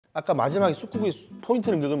아까 마지막에 쑥국의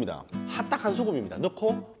포인트는 그겁니다. 핫딱한 소금입니다.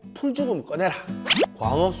 넣고 풀죽음 꺼내라.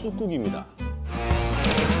 광어쑥국입니다.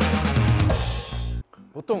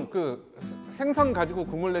 보통 그 생선 가지고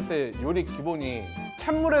국물 낼 때 요리 기본이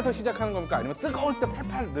찬물에서 시작하는 겁니까? 아니면 뜨거울 때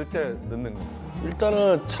팔팔 넣을 때 넣는 겁니까?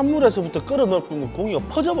 일단은 찬물에서부터 끓여 넣으면 고기가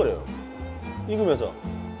퍼져버려요. 익으면서.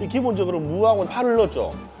 이 기본적으로 무하고 파를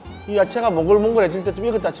넣었죠. 이 야채가 몽글몽글해질 때쯤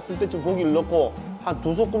익었다 싶을 때쯤 고기를 넣고 한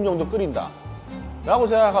 2소끔 정도 끓인다 라고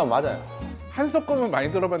생각하면 맞아요. 한 소금은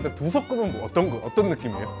많이 들어봤는데 두 소금은 뭐 어떤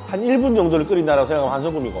느낌이에요? 한 1분 정도를 끓인다라고 생각하면 한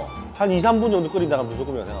소금이고 한 2, 3분 정도 끓인다고 하면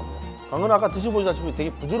 2소금이라고 생각합니다. 광어는 아까 드셔보시다시피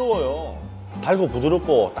되게 부드러워요. 달고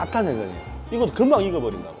부드럽고 따뜻한 생선이에요. 이것도 금방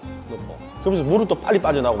익어버린다고 넣고. 그러면서 물은 또 빨리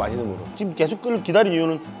빠져나오고 맛있는 물은. 지금 계속 기다린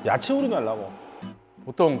이유는 야채 우리 날라고.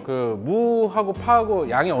 보통 그 무하고 파하고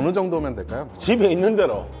양이 어느 정도면 될까요? 집에 있는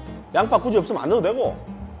대로. 양파 굳이 없으면 안 넣어도 되고.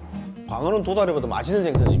 광어는 도다리보다 맛있는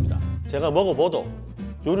생선입니다. 제가 먹어봐도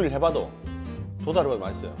요리를 해봐도 도다리보다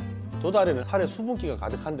맛있어요. 도다리는 살에 수분기가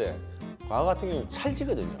가득한데 광어 같은 경우는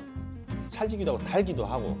찰지거든요. 찰지기도 하고 달기도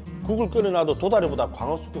하고. 국을 끓여놔도 도다리보다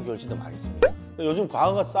광어쑥국이 훨씬 더 맛있습니다. 요즘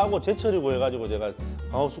광어가 싸고 제철이고 해가지고 제가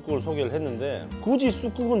광어쑥국을 소개를 했는데 굳이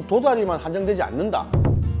쑥국은 도다리만 한정되지 않는다.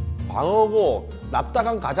 광어고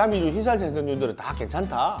납작한 가자미류 흰살 생선류들은 다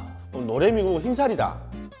괜찮다. 노래미고 흰살이다,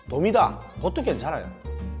 도미다, 그것도 괜찮아요.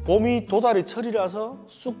 봄이 도다리 철이라서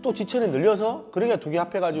쑥도 지천에 늘려서 그러니까 두 개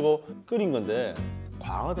합해가지고 끓인 건데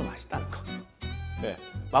광어도 맛있다는 거. 네,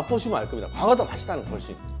 맛보시면 알 겁니다. 광어도 맛있다는 거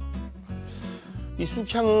훨씬. 이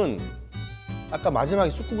쑥향은 아까 마지막에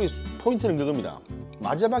쑥국의 포인트는 그겁니다.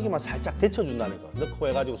 마지막에만 살짝 데쳐준다는 거. 넣고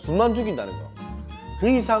해가지고 숨만 죽인다는 거. 그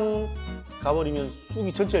이상 가버리면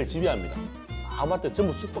쑥이 전체를 지배합니다. 아무것도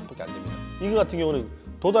전부 쑥국밖에 안 됩니다. 이거 같은 경우는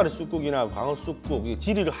도다리 쑥국이나 광어 쑥국,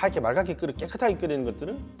 지리를 하얗게 맑게 끓여 깨끗하게 끓이는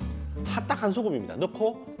것들은 핫딱한 소금입니다.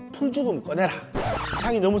 넣고 풀죽음 꺼내라.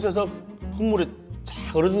 향이 너무 세서 국물에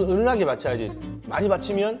쫙 은은하게 받쳐야지. 많이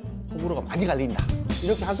받치면 호불호가 많이 갈린다.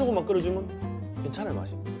 이렇게 한 소금만 끓여주면 괜찮아요,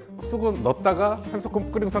 맛이. 쑥은 넣었다가 한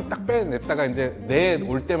소금 끓이고선 딱 빼냈다가 이제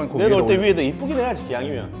내올 때만 고기 내올 때 위에다 이쁘게 내야지,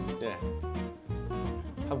 기왕이면. 네.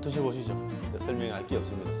 한번 드셔보시죠. 설명할 게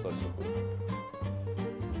없습니다.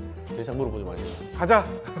 더 이상 물어보지 마세요. 가자.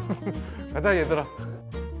 가자 얘들아.